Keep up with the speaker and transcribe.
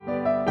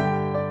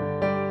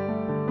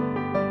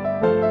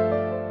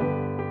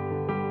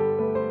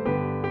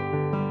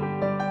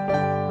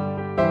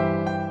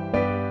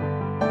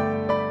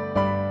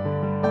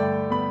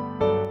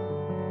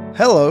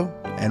Hello,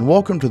 and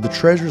welcome to the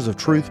Treasures of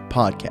Truth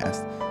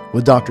podcast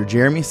with Dr.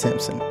 Jeremy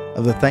Simpson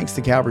of the Thanks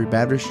to Calvary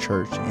Baptist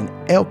Church in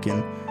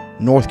Elkin,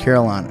 North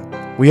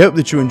Carolina. We hope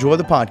that you enjoy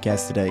the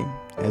podcast today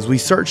as we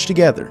search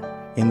together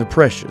in the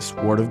precious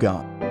Word of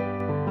God.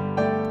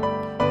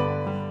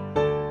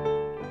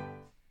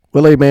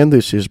 Well, amen.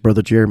 This is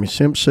Brother Jeremy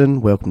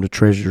Simpson. Welcome to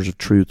Treasures of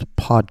Truth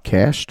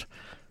podcast.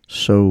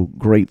 So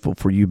grateful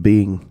for you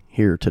being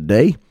here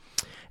today.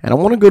 And I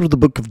want to go to the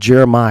book of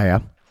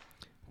Jeremiah,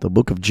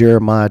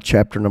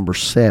 chapter number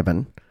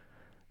 7.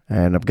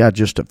 And I've got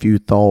just a few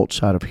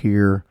thoughts out of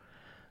here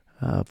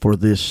for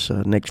this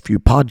next few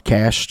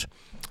podcasts.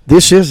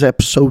 This is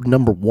episode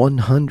number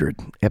 100,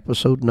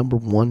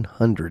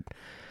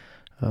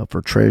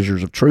 for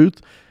Treasures of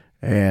Truth.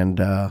 And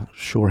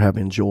sure have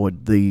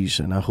enjoyed these,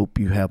 and I hope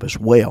you have as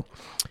well.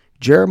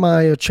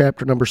 Jeremiah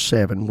chapter number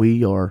 7,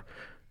 we are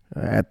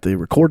at the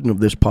recording of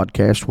this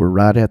podcast, we're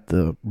right at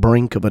the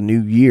brink of a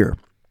new year.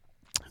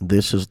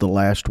 This is the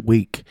last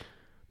week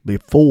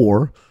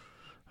before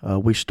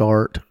we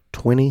start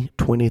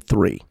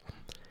 2023.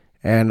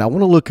 And I want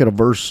to look at a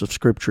verse of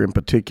Scripture in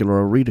particular.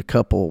 I'll read a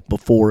couple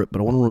before it,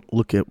 but I want to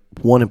look at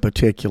one in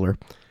particular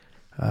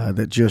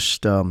that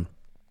just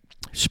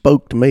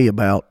spoke to me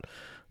about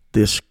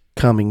this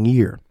coming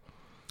year.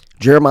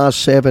 Jeremiah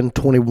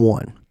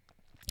 7:21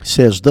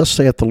 says, "Thus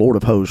saith the Lord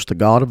of hosts, the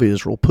God of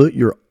Israel, put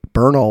your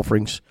burnt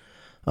offerings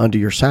unto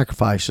your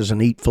sacrifices,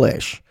 and eat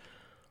flesh.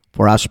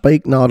 For I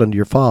spake not unto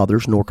your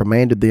fathers, nor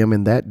commanded them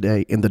in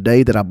the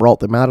day that I brought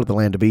them out of the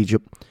land of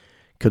Egypt,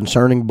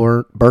 concerning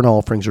burnt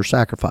offerings or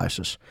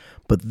sacrifices.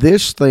 But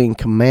this thing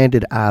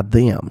commanded I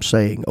them,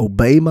 saying,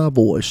 Obey my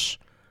voice,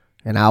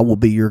 and I will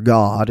be your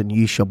God, and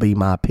ye shall be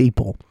my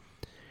people.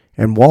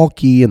 And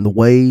walk ye in the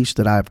ways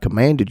that I have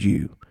commanded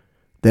you,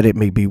 that it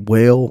may be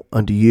well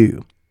unto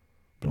you."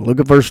 Look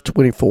at verse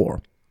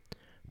 24.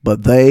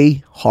 "But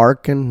they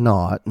hearkened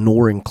not,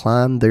 nor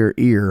inclined their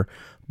ear,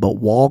 but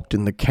walked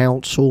in the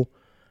counsels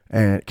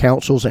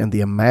and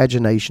the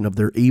imagination of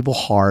their evil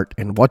heart."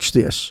 And watch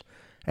this.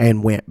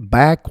 "And went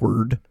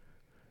backward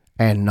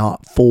and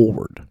not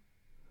forward."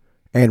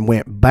 And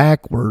went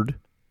backward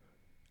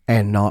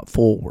and not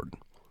forward.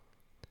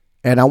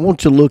 And I want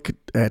to look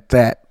at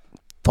that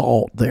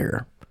thought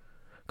there,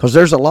 because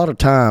there's a lot of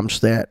times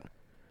that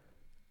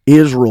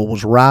Israel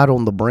was right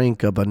on the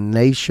brink of a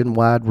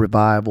nationwide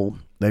revival.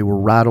 They were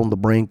right on the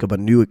brink of a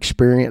new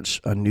experience,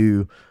 a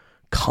new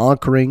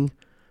conquering,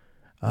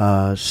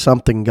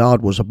 something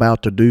God was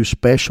about to do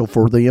special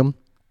for them.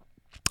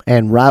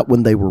 And right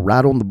when they were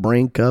right on the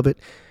brink of it,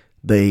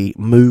 they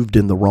moved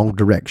in the wrong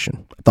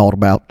direction. I thought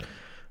about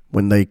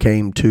when they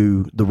came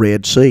to the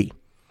Red Sea.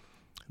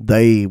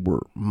 They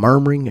were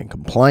murmuring and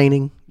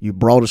complaining. "You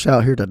brought us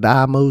out here to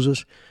die,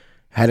 Moses."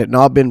 Had it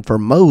not been for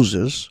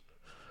Moses,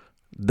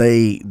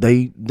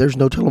 there's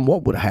no telling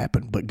what would have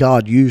happened. But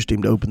God used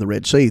him to open the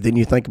Red Sea. Then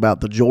you think about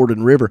the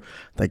Jordan River.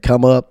 They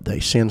come up, they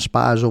send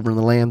spies over in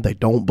the land. They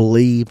don't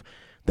believe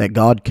that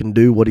God can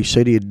do what he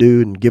said he'd do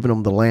and given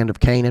them the land of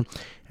Canaan.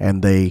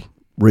 And they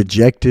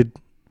rejected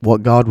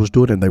what God was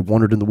doing, and they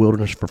wandered in the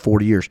wilderness for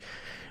 40 years.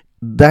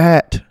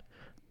 That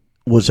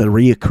was a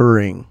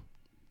reoccurring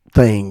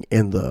thing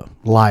in the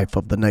life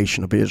of the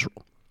nation of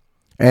Israel.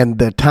 And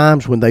the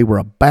times when they were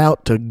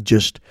about to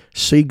just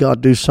see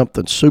God do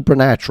something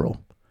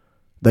supernatural,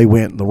 they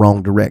went in the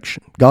wrong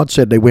direction. God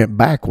said they went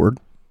backward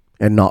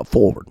and not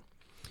forward.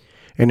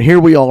 And here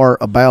we are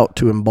about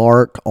to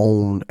embark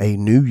on a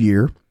new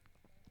year,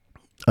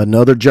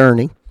 another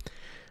journey.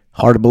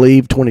 Hard to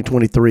believe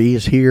 2023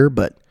 is here,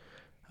 but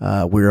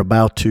we're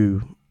about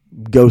to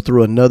go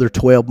through another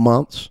 12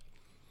 months.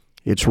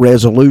 It's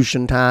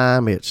resolution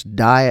time, it's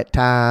diet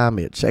time,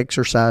 it's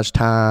exercise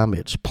time,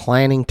 it's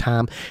planning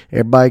time.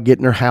 Everybody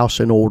getting their house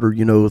in order,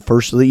 the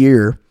first of the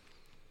year.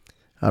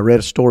 I read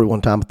a story one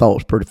time I thought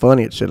was pretty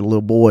funny. It said a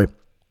little boy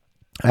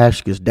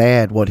asked his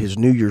dad what his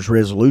New Year's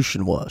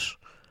resolution was.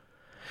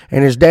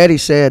 And his daddy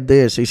said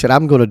this. He said,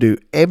 "I'm going to do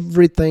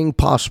everything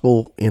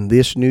possible in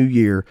this new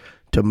year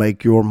to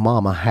make your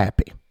mama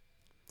happy."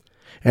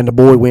 And the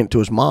boy went to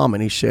his mom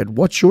and he said,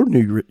 "What's your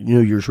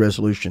New Year's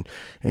resolution?"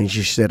 And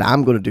she said,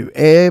 "I'm going to do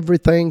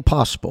everything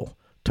possible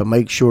to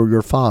make sure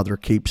your father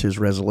keeps his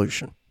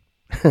resolution."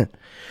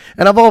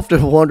 And I've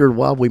often wondered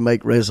why we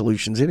make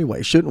resolutions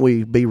anyway. Shouldn't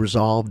we be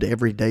resolved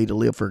every day to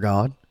live for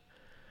God?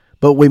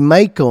 But we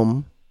make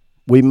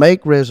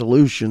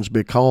resolutions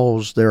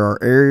because there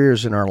are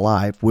areas in our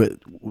life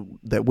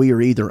that we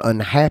are either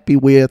unhappy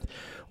with,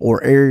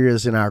 or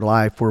areas in our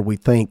life where we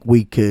think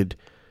we could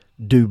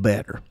do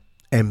better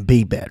and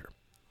be better.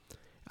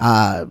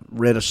 I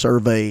read a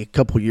survey a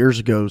couple years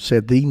ago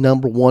said the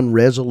number one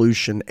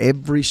resolution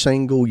every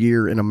single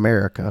year in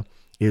America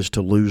is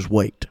to lose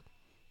weight.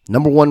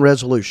 Number one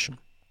resolution.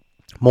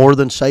 More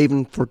than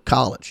saving for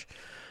college,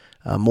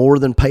 more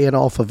than paying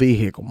off a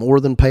vehicle, more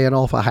than paying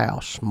off a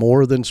house,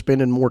 more than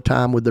spending more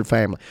time with their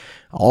family.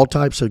 All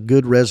types of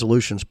good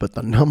resolutions, but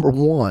the number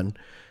one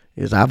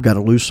is I've got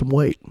to lose some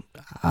weight.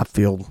 I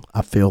feel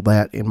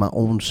that in my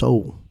own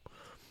soul.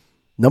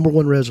 Number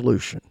one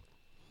resolution.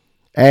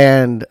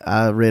 And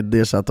I read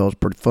this, I thought it was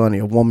pretty funny.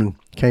 A woman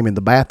came in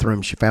the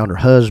bathroom, she found her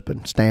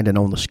husband standing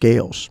on the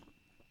scales.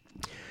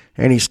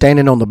 And he's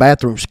standing on the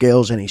bathroom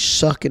scales and he's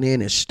sucking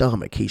in his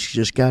stomach. He's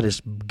just got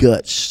his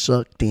guts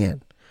sucked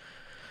in.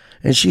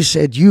 And she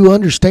said, "You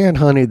understand,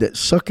 honey, that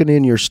sucking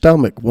in your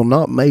stomach will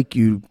not make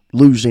you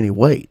lose any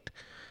weight.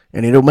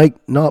 And it'll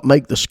not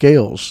make the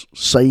scales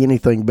say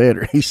anything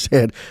better." He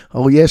said,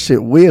 "Oh, yes,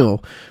 it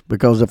will,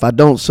 because if I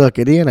don't suck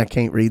it in, I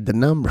can't read the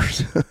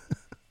numbers."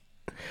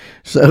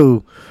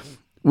 So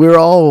we're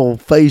all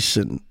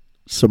facing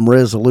some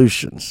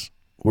resolutions.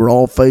 We're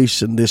all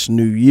facing this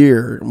new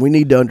year. And we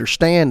need to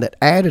understand that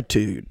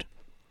attitude,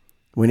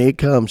 when it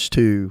comes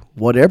to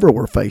whatever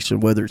we're facing,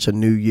 whether it's a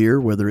new year,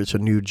 whether it's a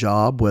new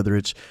job, whether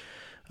it's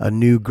a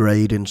new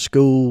grade in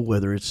school,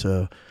 whether it's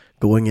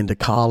going into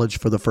college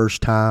for the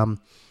first time,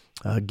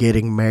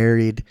 getting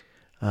married,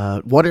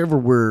 whatever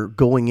we're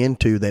going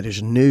into that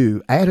is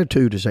new,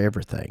 attitude is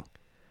everything.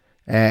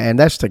 And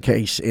that's the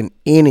case in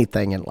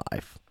anything in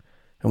life.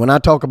 And when I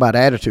talk about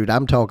attitude,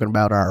 I'm talking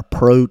about our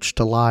approach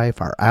to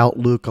life, our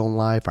outlook on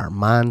life, our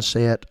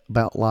mindset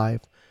about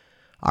life,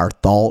 our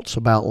thoughts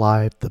about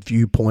life, the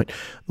viewpoint,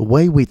 the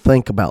way we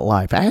think about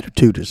life.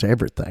 Attitude is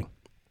everything.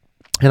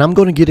 And I'm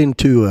going to get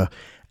into an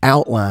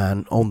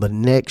outline on the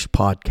next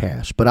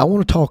podcast, but I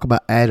want to talk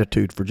about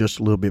attitude for just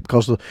a little bit,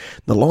 because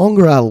the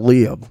longer I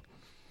live,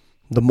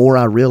 the more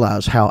I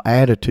realize how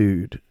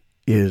attitude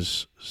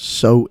is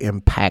so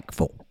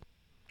impactful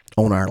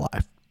on our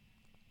life.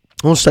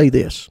 I want to say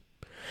this.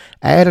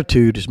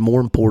 Attitude is more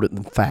important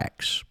than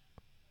facts.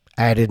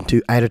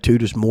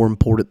 Attitude is more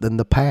important than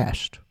the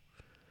past.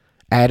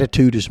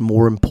 Attitude is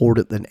more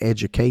important than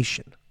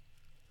education.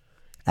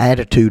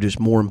 Attitude is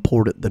more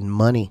important than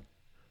money,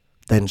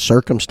 than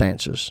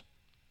circumstances.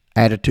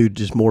 Attitude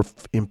is more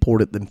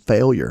important than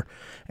failure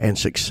and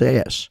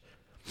success.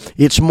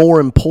 It's more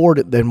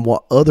important than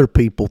what other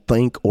people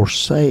think or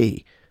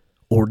say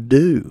or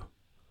do.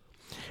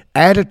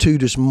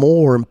 Attitude is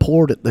more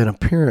important than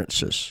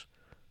appearances.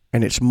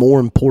 And it's more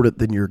important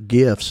than your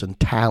gifts and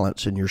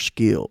talents and your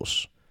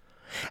skills.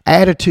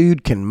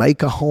 Attitude can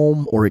make a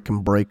home or it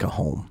can break a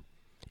home.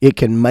 It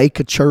can make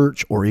a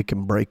church or it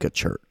can break a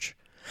church.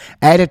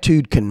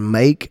 Attitude can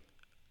make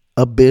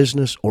a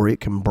business or it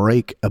can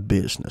break a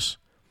business.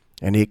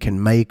 And it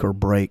can make or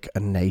break a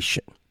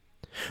nation.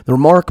 The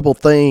remarkable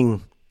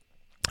thing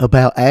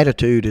about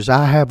attitude is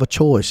I have a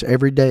choice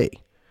every day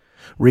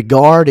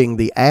regarding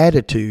the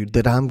attitude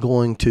that I'm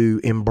going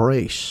to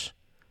embrace.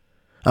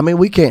 I mean,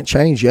 we can't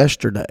change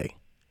yesterday,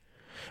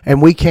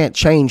 and we can't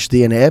change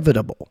the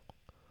inevitable.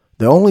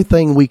 The only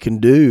thing we can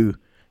do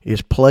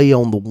is play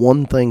on the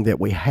one thing that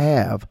we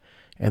have,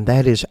 and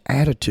that is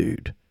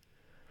attitude.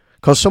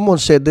 Because someone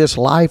said this,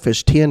 life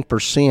is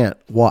 10%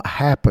 what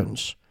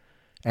happens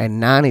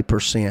and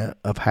 90%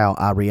 of how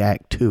I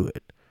react to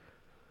it.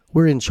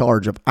 We're in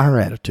charge of our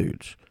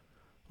attitudes.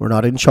 We're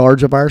not in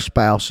charge of our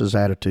spouse's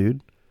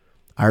attitude,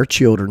 our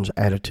children's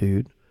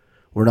attitude.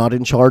 We're not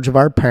in charge of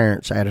our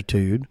parents'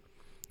 attitude.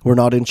 We're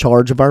not in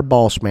charge of our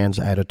boss man's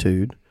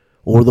attitude,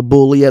 or the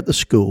bully at the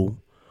school,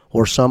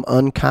 or some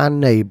unkind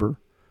neighbor.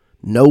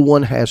 No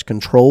one has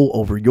control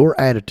over your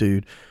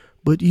attitude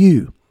but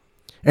you.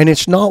 And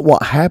it's not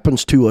what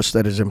happens to us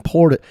that is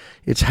important.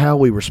 It's how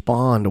we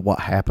respond to what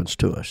happens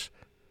to us.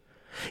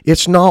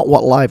 It's not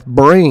what life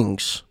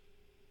brings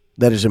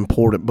that is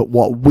important, but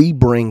what we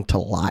bring to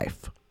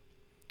life.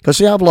 Because,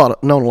 see, I've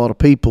known a lot of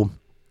people,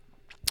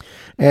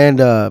 and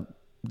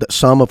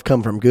some have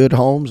come from good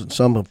homes, and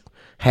some have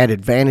had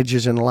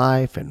advantages in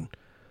life, and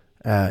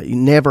you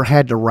never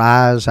had to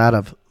rise out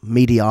of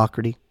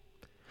mediocrity.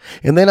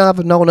 And then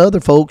I've known other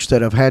folks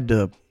that have had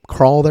to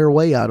crawl their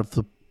way out of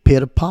the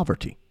pit of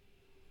poverty,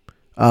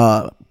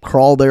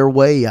 crawl their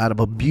way out of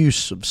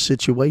abusive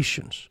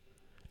situations,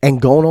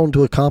 and gone on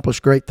to accomplish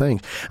great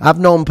things. I've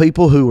known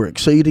people who were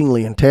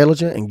exceedingly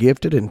intelligent and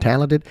gifted and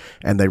talented,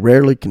 and they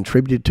rarely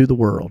contributed to the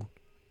world.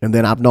 And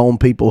then I've known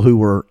people who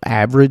were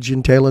average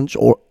intelligence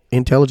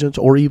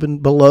or even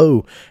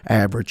below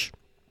average,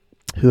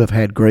 who have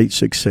had great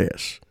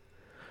success.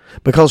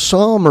 Because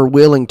some are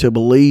willing to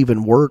believe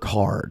and work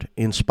hard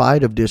in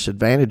spite of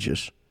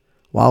disadvantages,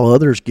 while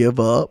others give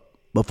up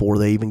before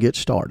they even get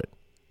started.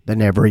 They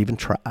never even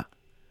try.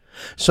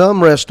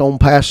 Some rest on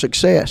past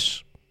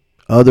success.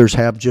 Others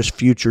have just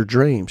future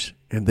dreams.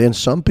 And then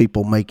some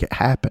people make it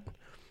happen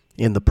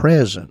in the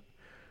present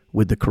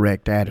with the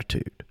correct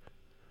attitude.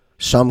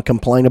 Some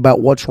complain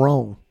about what's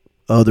wrong.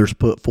 Others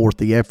put forth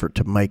the effort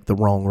to make the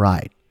wrong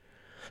right.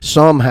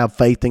 Some have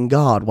faith in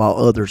God while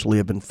others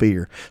live in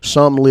fear.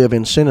 Some live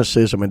in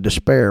cynicism and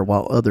despair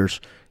while others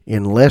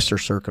in lesser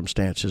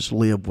circumstances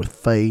live with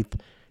faith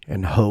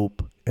and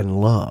hope and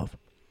love.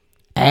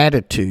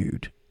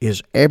 Attitude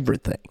is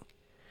everything.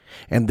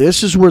 And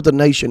this is where the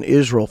nation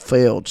Israel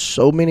failed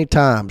so many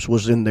times,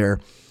 was in their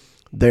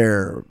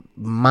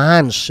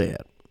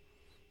mindset.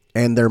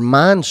 And their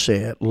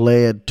mindset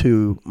led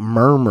to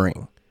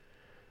murmuring.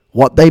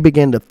 What they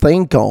began to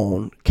think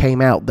on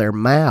came out their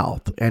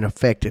mouth and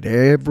affected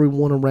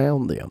everyone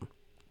around them.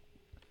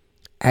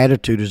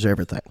 Attitude is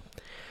everything.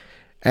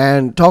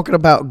 And talking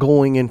about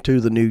going into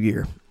the new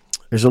year,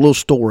 there's a little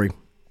story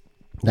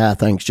that I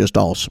think is just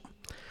awesome.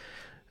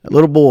 A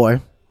little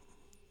boy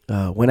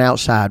went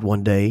outside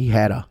one day. He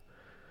had a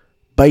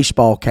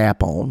baseball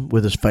cap on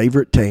with his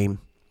favorite team.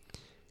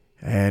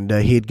 And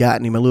he had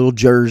gotten him a little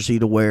jersey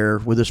to wear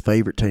with his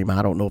favorite team.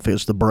 I don't know if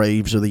it's the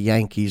Braves or the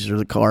Yankees or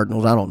the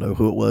Cardinals. I don't know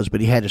who it was,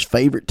 but he had his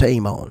favorite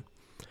team on.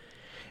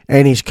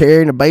 And he's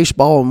carrying a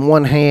baseball in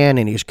one hand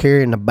and he's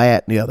carrying the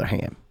bat in the other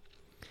hand.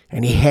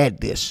 And he had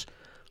this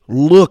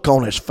look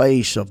on his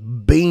face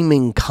of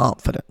beaming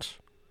confidence.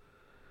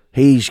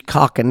 He's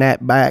cocking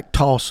that back,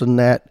 tossing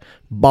that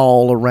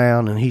ball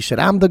around, and he said,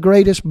 "I'm the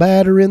greatest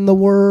batter in the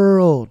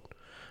world.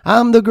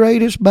 I'm the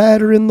greatest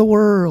batter in the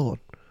world."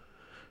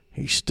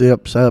 He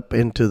steps up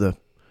into the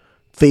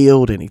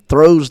field and he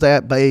throws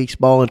that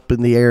baseball up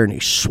in the air and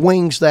he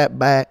swings that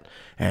bat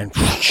and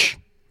whoosh,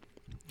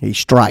 he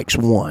strikes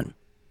one.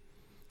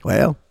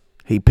 Well,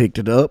 he picked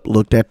it up,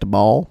 looked at the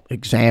ball,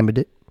 examined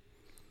it,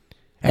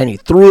 and he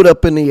threw it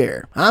up in the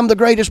air. "I'm the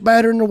greatest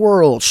batter in the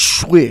world."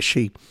 Swish,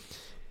 he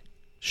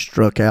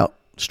struck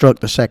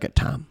the second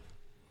time.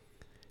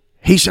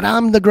 He said,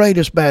 "I'm the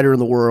greatest batter in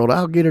the world.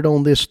 I'll get it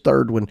on this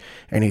third one."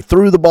 And he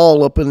threw the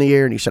ball up in the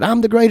air and he said,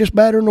 "I'm the greatest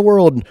batter in the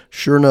world." And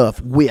sure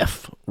enough,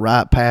 whiff,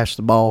 right past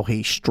the ball,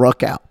 he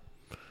struck out.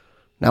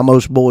 Now,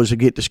 most boys would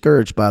get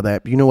discouraged by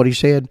that. But you know what he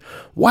said?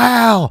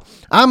 "Wow,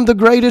 I'm the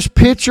greatest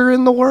pitcher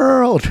in the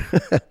world."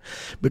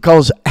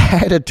 Because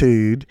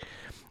attitude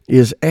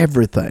is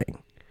everything.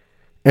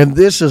 And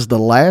this is the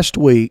last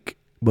week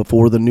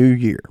before the new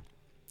year.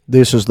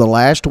 This is the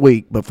last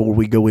week before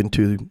we go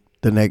into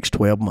the next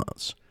 12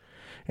 months.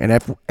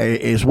 And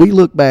as we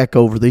look back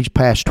over these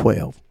past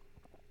 12,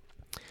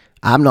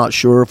 I'm not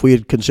sure if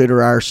we'd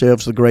consider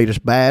ourselves the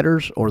greatest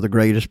batters or the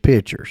greatest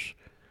pitchers.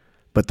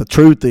 But the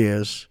truth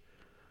is,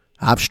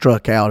 I've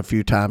struck out a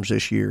few times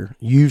this year.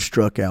 You've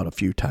struck out a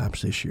few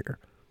times this year.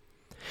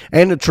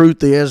 And the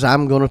truth is,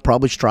 I'm going to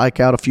probably strike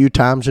out a few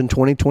times in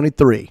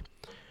 2023.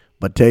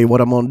 But tell you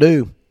what I'm going to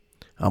do.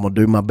 I'm going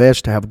to do my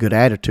best to have a good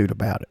attitude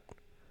about it.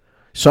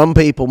 Some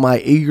people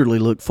might eagerly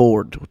look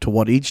forward to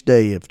what each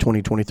day of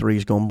 2023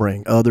 is going to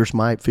bring. Others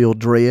might feel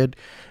dread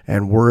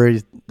and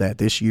worry that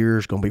this year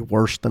is going to be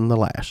worse than the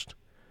last.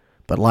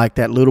 But like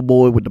that little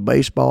boy with the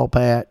baseball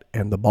bat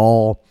and the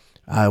ball,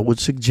 I would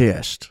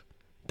suggest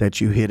that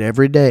you hit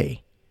every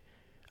day,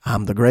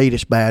 "I'm the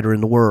greatest batter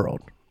in the world,"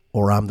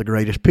 or "I'm the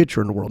greatest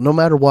pitcher in the world." No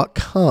matter what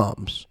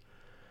comes,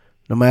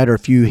 no matter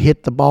if you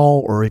hit the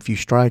ball or if you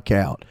strike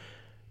out,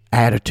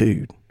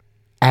 attitude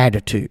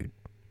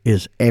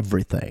is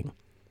everything.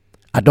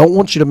 I don't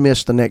want you to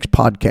miss the next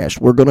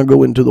podcast. We're going to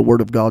go into the Word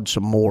of God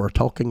some more,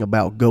 talking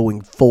about going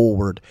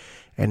forward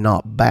and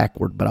not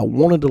backward. But I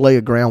wanted to lay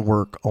a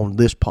groundwork on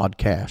this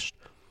podcast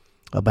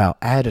about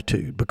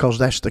attitude because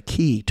that's the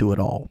key to it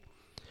all.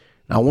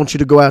 Now, I want you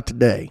to go out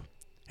today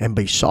and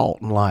be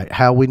salt and light.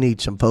 How we need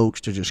some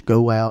folks to just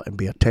go out and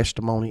be a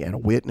testimony and a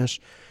witness,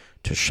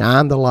 to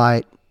shine the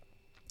light,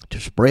 to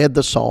spread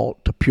the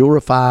salt, to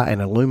purify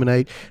and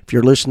illuminate. If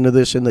you're listening to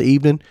this in the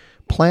evening,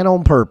 plan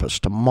on purpose.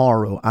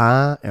 Tomorrow,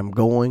 I am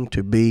going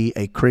to be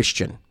a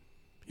Christian.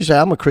 You say,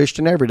 "I'm a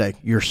Christian every day."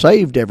 You're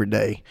saved every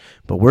day,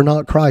 but we're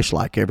not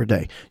Christ-like every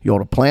day. You ought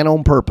to plan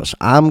on purpose.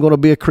 I'm going to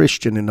be a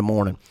Christian in the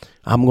morning.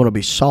 I'm going to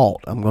be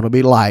salt. I'm going to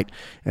be light.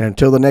 And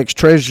until the next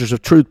Treasures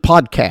of Truth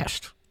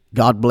podcast,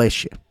 God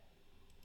bless you.